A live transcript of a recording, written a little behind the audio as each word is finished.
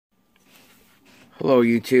Hello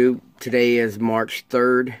YouTube, today is March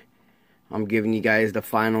 3rd. I'm giving you guys the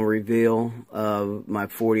final reveal of my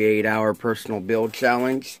 48-hour personal build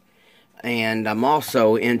challenge. And I'm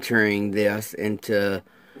also entering this into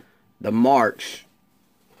the March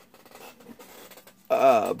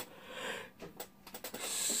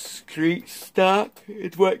Street Stock,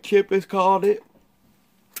 is what Chip has called it.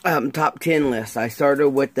 Top 10 list. I started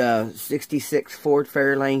with the 66 Ford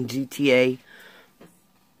Fairlane GTA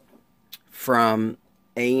from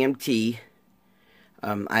AMT.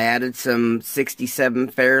 I added some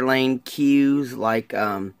 67 Fairlane Qs, like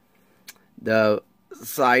the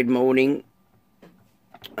side molding.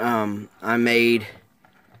 I made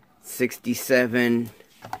 67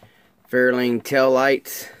 Fairlane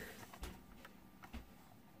taillights.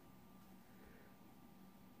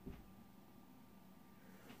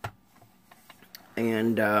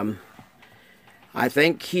 And I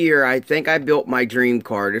think I built my dream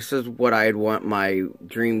car. This is what I'd want my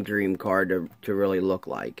dream car to really look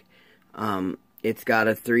like. It's got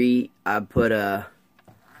I put a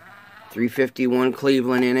 351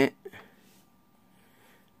 Cleveland in it.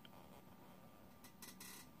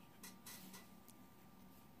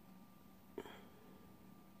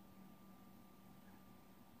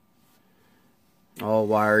 All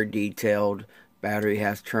wired, detailed. Battery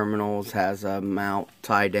has terminals, has a mount,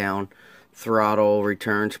 tie down, throttle,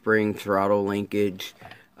 return spring, throttle linkage,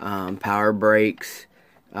 power brakes.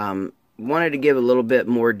 Wanted to give a little bit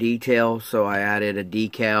more detail, so I added a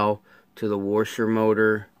decal to the washer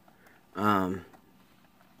motor, to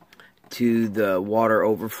the water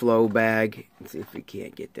overflow bag. Let's see if we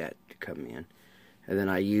can't get that to come in. And then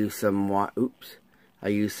I used some watch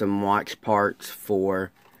parts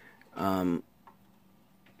for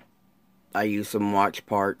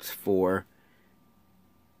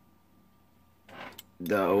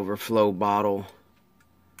the overflow bottle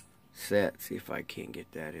set. See if I can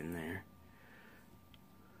get that in there.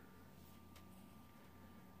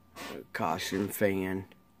 A caution fan.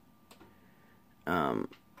 You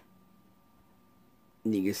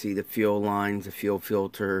can see the fuel lines, the fuel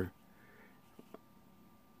filter,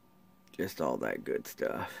 just all that good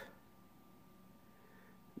stuff.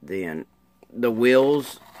 Then the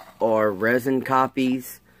wheels are resin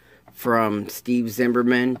copies from Steve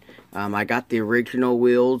Zimmerman. I got the original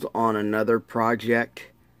wheels on another project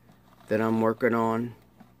that I'm working on.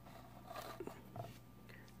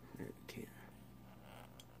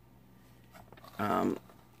 I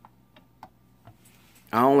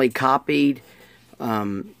only copied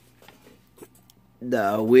the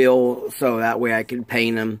wheel so that way I could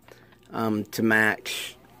paint them to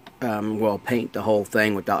match. Well, paint the whole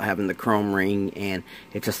thing without having the chrome ring, and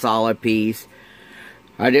it's a solid piece.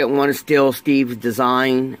 I didn't want to steal Steve's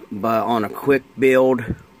design, but on a quick build,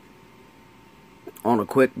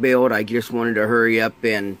 I just wanted to hurry up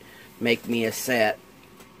and make me a set.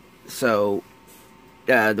 So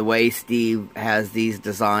the way Steve has these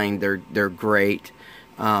designed, they're great.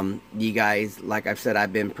 You guys, like I've said,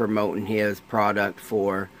 I've been promoting his product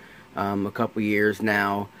for a couple years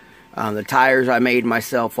now. The tires I made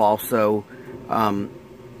myself also.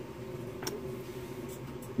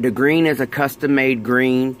 The green is a custom-made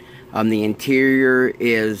green. The interior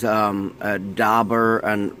is a dauber,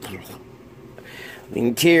 and the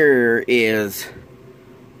interior is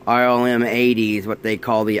ILM 80s, what they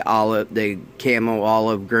call the camo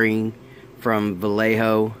olive green from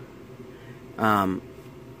Vallejo. Then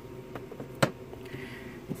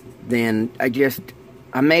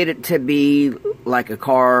I made it to be like a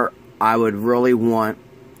car I would really want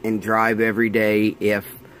and drive every day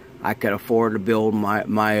if I could afford to build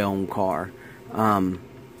my own car. All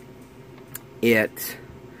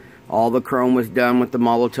the chrome was done with the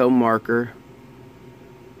Molotow marker.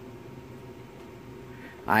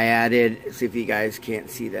 I added, see if you guys can't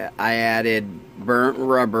see that, I added burnt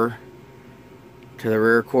rubber to the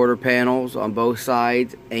rear quarter panels on both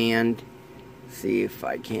sides, and see if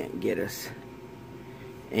I can't get us,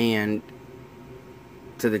 and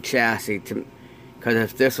to the chassis, because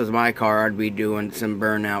if this was my car, I'd be doing some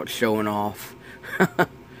burnout showing off.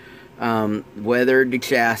 Weathered the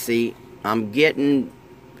chassis. I'm getting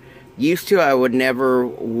used to, I would never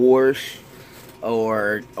wash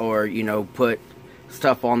or you know, put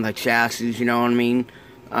stuff on the chassis, you know what I mean?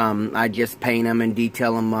 I just paint them and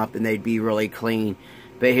detail them up, and they'd be really clean.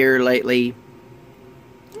 But here lately,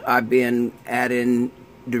 I've been adding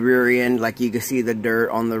the rear end, like you can see the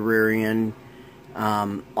dirt on the rear end,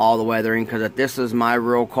 all the weathering, because if this is my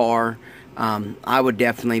real car, I would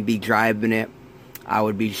definitely be driving it. I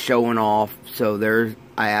would be showing off. So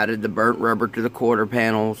I added the burnt rubber to the quarter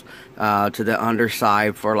panels, to the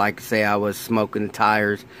underside for, like, say I was smoking the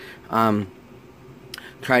tires.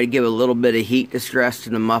 try to give a little bit of heat distress to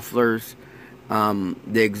the mufflers.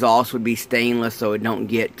 The exhaust would be stainless, so it don't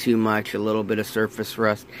get too much, a little bit of surface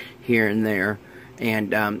rust here and there.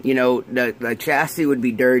 And, you know, the chassis would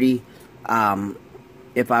be dirty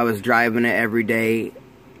if I was driving it every day.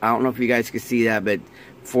 I don't know if you guys can see that, but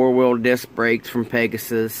 4-wheel disc brakes from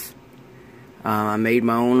Pegasus. I made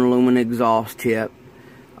my own aluminum exhaust tip.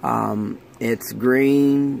 It's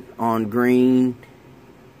green on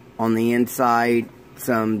the inside.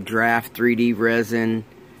 Some draft 3D resin.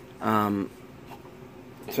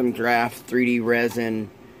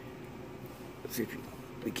 Let's see if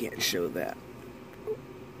we can't show that.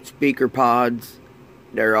 Speaker pods.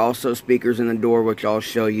 There are also speakers in the door, which I'll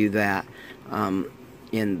show you that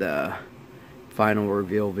in the final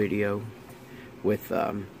reveal video with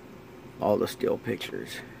all the still pictures.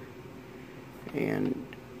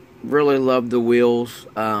 And really love the wheels.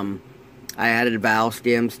 I added valve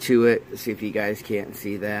stems to it. Let's see if you guys can't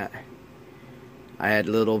see that. I had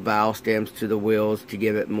little valve stems to the wheels to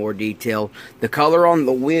give it more detail. The color on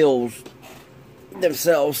the wheels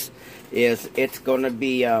themselves is, it's going to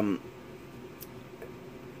be a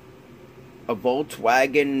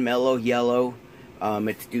Volkswagen mellow yellow.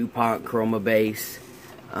 It's DuPont Chroma base.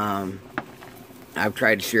 I've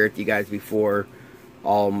tried to share it with you guys before.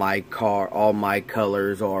 All my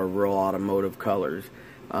colors are real automotive colors.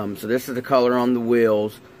 So this is the color on the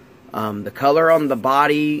wheels. The color on the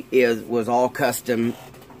body was all custom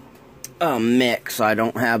mix. I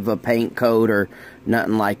don't have a paint code or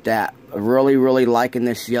nothing like that. Really liking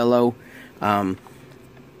this yellow.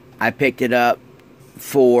 I picked it up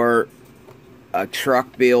for a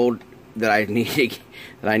truck build that I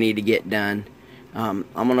need to get done. I'm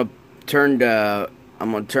gonna turn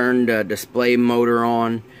the display motor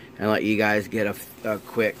on and let you guys get a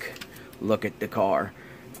quick look at the car.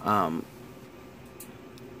 I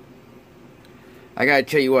gotta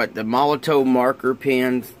tell you what, the Molotow marker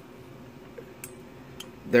pens,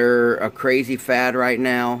 they're a crazy fad right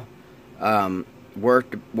now.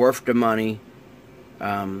 Worth the money.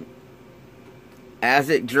 As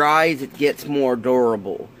it dries, it gets more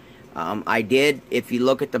durable. If you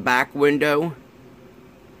look at the back window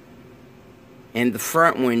and the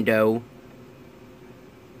front window,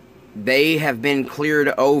 they have been cleared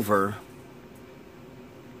over.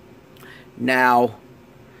 Now,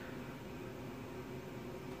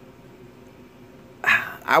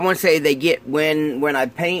 I want to say they get, when I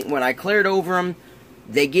cleared over them,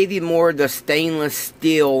 they give you more of the stainless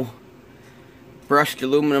steel brushed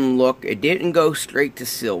aluminum look. It didn't go straight to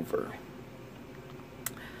silver,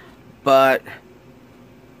 but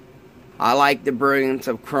I like the brilliance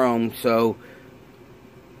of chrome. So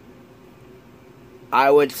I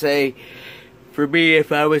would say, for me,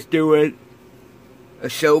 if I was doing a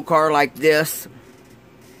show car like this,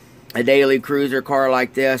 a daily cruiser car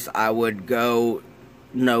like this, I would go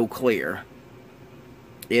no clear.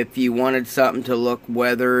 If you wanted something to look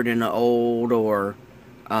weathered and old, or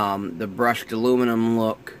the brushed aluminum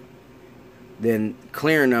look, then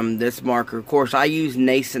clearing them, this marker, of course I use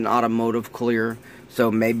Nason Automotive clear, so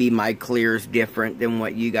maybe my clear is different than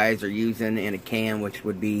what you guys are using in a can, which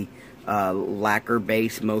would be lacquer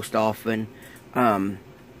based most often. The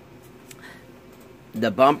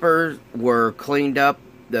bumpers were cleaned up.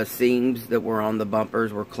 The seams that were on the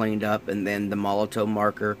bumpers were cleaned up, and then the Molotow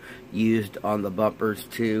marker used on the bumpers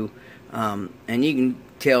too. And you can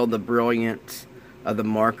tell the brilliance of the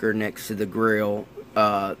marker next to the grill,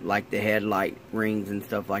 like the headlight rings and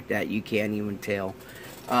stuff like that. You can't even tell.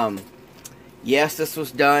 Yes, this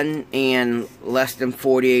was done in less than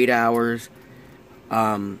 48 hours.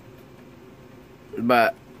 But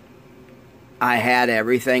I had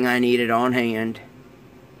everything I needed on hand.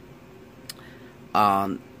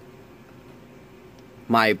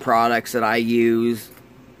 My products that I use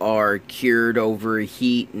are cured over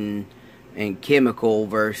heat and chemical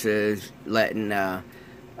versus letting a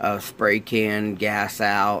spray can gas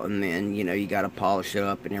out, and then, you know, you got to polish it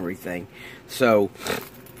up and everything. So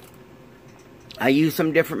I use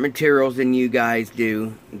some different materials than you guys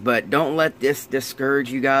do, but don't let this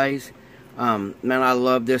discourage you guys. Man, I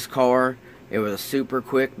love this car. It was a super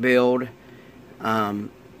quick build.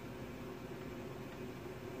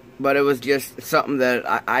 But it was just something that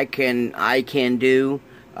I can do.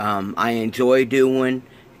 I enjoy doing,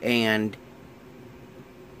 and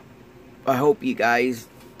I hope you guys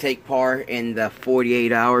take part in the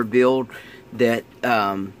 48-hour build that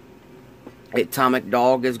Atomic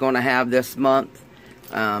Dog is going to have this month.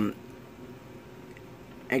 And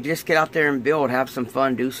just get out there and build, have some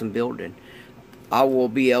fun, do some building. I will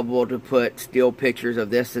be able to put still pictures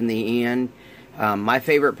of this in the end. My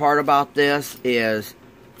favorite part about this is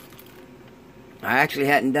I actually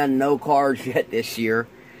hadn't done no cars yet this year.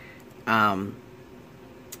 The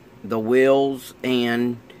wheels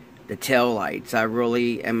and the tail lights, I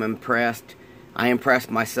really am impressed. I impressed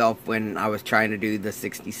myself when I was trying to do the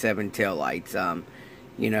 67 tail lights.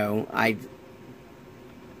 You know,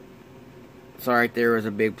 so right there was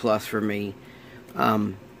a big plus for me.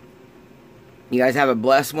 You guys have a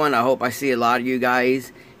blessed one. I hope I see a lot of you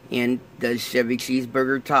guys in the Chevy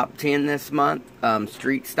Cheeseburger Top 10 this month,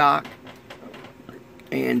 street stock.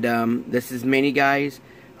 And this is Mini, guys.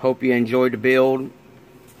 Hope you enjoyed the build.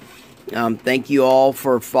 Thank you all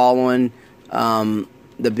for following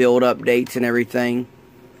the build updates and everything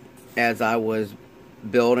as I was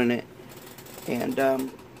building it. And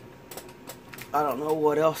I don't know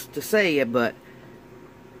what else to say, but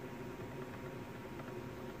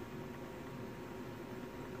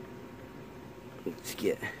let's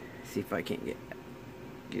see if I can get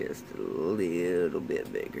just a little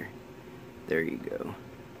bit bigger. There you go.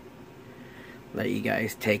 Let you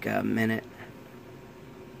guys take a minute.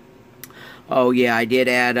 Oh yeah, I did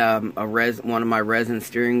add one of my resin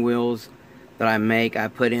steering wheels that I make. I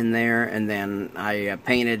put in there, and then I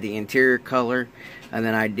painted the interior color, and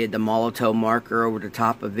then I did the Molotow marker over the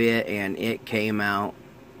top of it, and it came out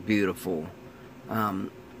beautiful. You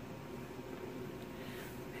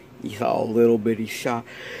saw a little bitty shot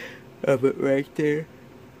of it right there.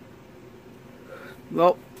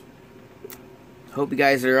 Well, hope you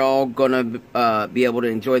guys are all gonna be able to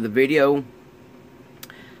enjoy the video.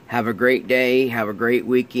 Have a great day. Have a great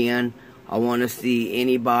weekend. I want to see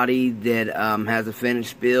anybody that has a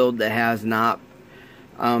finished build that has not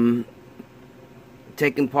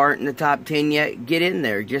taken part in the top 10 yet. Get in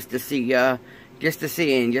there just to see and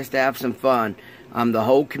just to have some fun. The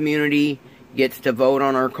whole community gets to vote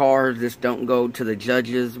on our cars. This don't go to the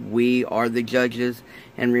judges. We are the judges.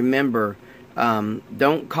 And remember,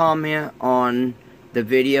 don't comment on the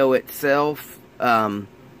video itself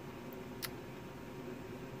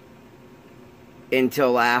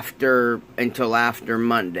until after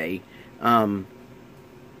Monday.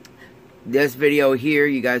 This video here,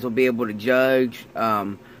 you guys will be able to judge.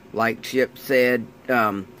 Like Chip said,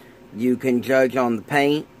 you can judge on the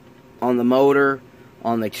paint, on the motor,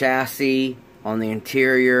 on the chassis, on the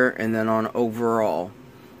interior, and then on overall.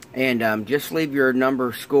 And just leave your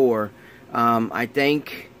number score. I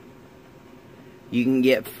think you can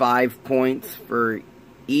get 5 points for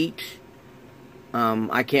each.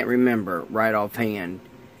 I can't remember right offhand.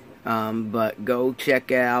 But go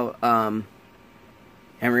check out. And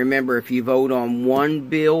remember, if you vote on one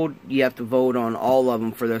build, you have to vote on all of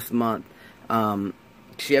them for this month.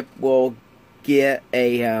 Chip will get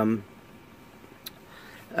a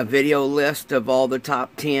video list of all the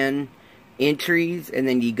top 10 entries, and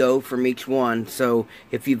then you go from each one. So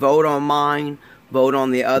if you vote on mine, vote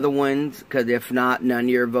on the other ones, because if not, none of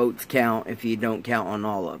your votes count if you don't count on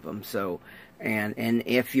all of them. So, and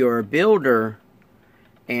if you're a builder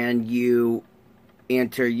and you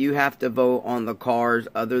enter, you have to vote on the cars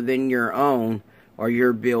other than your own, or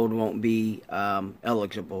your build won't be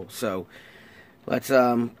eligible. So let's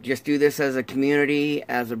just do this as a community,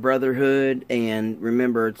 as a brotherhood, and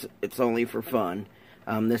remember, it's only for fun.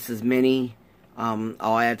 This is Mini.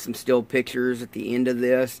 I'll add some still pictures at the end of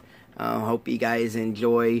this. Hope you guys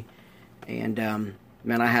enjoy. And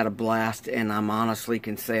man, I had a blast, and I'm honestly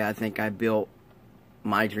can say I think I built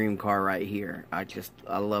my dream car right here. I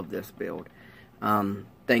love this build.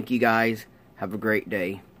 Thank you guys. Have a great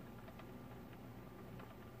day.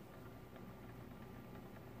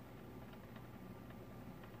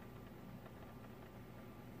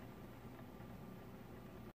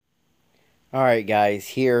 Alright guys,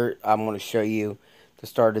 here I'm going to show you the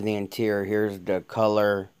start of the interior. Here's the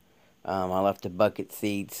color. I left the bucket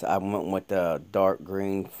seats. I went with the dark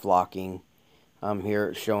green flocking. Here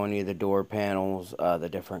it's showing you the door panels, the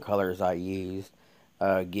different colors I used.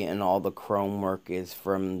 Getting all the chrome work is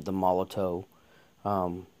from the Molotow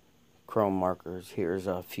chrome markers. Here's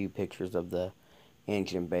a few pictures of the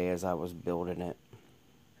engine bay as I was building it.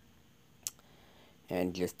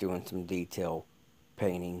 And just doing some detail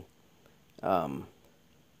painting. A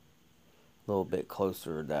little bit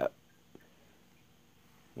closer to that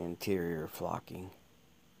interior flocking.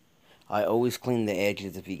 I always clean the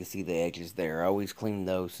edges. If you can see the edges there, I always clean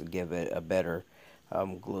those to give it a better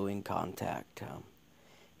gluing contact.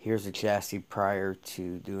 Here's the chassis prior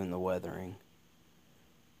to doing the weathering.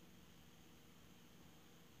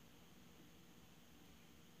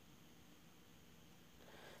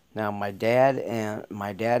 Now my dad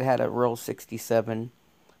had a real 67.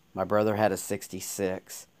 My brother had a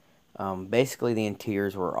 66. Basically the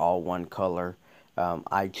interiors were all one color.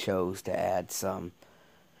 I chose to add some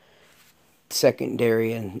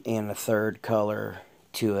secondary and a third color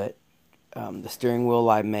to it. The steering wheel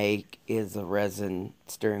I make is a resin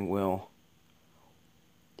steering wheel,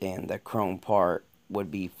 and the chrome part would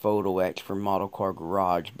be photo etched for Model Car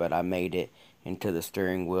Garage, but I made it into the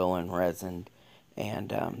steering wheel in resin, and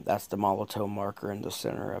that's the Molotow marker in the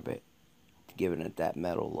center of it, giving it that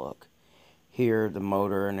metal look. Here, the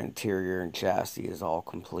motor and interior and chassis is all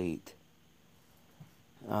complete.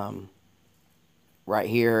 Right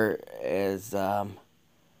here is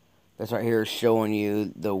this right here is showing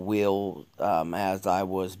you the wheel as I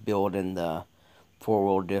was building the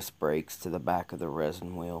four-wheel disc brakes to the back of the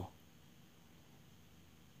resin wheel.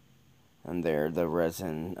 And there, the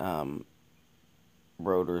resin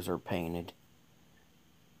rotors are painted.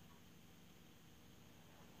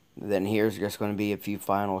 Then here's just going to be a few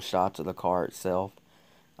final shots of the car itself.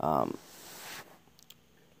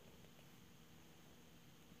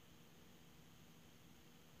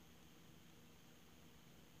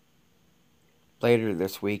 Later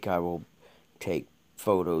this week I will take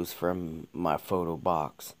photos from my photo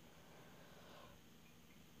box.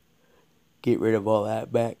 Get rid of all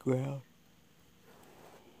that background.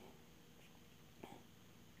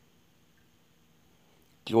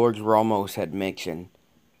 George Ramos had mentioned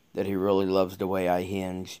that he really loves the way I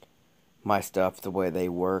hinged my stuff, the way they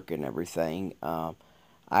work and everything. I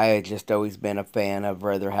had just always been a fan of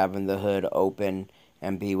rather having the hood open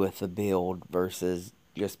and be with the build versus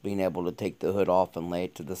just being able to take the hood off and lay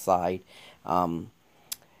it to the side.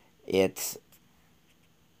 It's,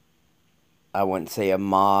 I wouldn't say a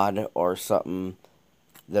mod or something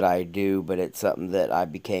that I do, but it's something that I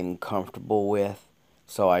became comfortable with.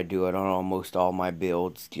 So I do it on almost all my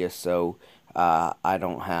builds just so I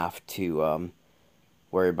don't have to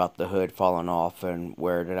worry about the hood falling off and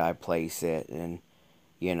where did I place it. And,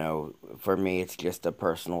 you know, for me it's just a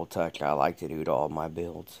personal touch I like to do to all my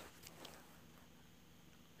builds.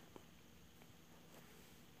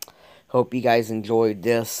 Hope you guys enjoyed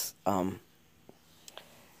this.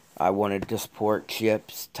 I wanted to support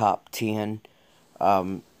Chip's Top 10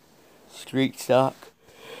 street stock.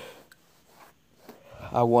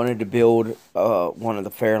 I wanted to build one of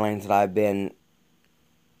the Fairlanes that I've been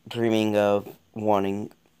dreaming of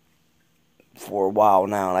wanting for a while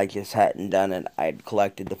now, and I just hadn't done it. I'd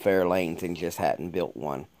collected the Fairlanes and just hadn't built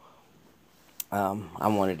one. I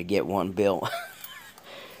wanted to get one built.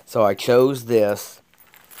 So I chose this.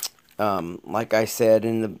 Like I said,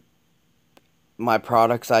 in my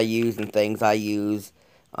products I use and things I use,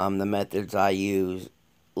 the methods I use,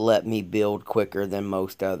 let me build quicker than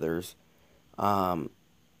most others. I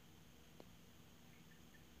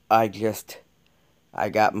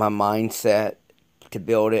got my mindset to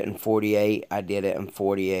build it in 48. I did it in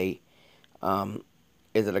 48.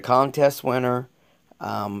 Is it a contest winner?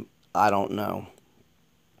 I don't know.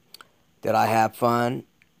 Did I have fun?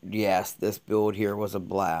 Yes, this build here was a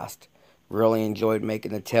blast. Really enjoyed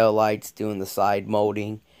making the tail lights, doing the side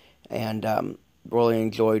molding, and really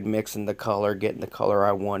enjoyed mixing the color, getting the color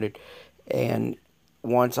I wanted. And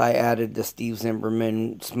once I added the Steve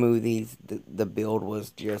Zimmerman smoothies, the build was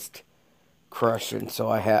just crushing. So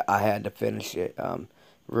I had to finish it.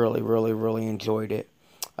 Really enjoyed it.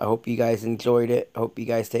 I hope you guys enjoyed it. I hope you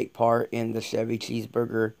guys take part in the Chevy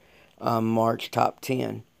Cheeseburger March Top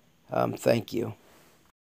 10. Thank you.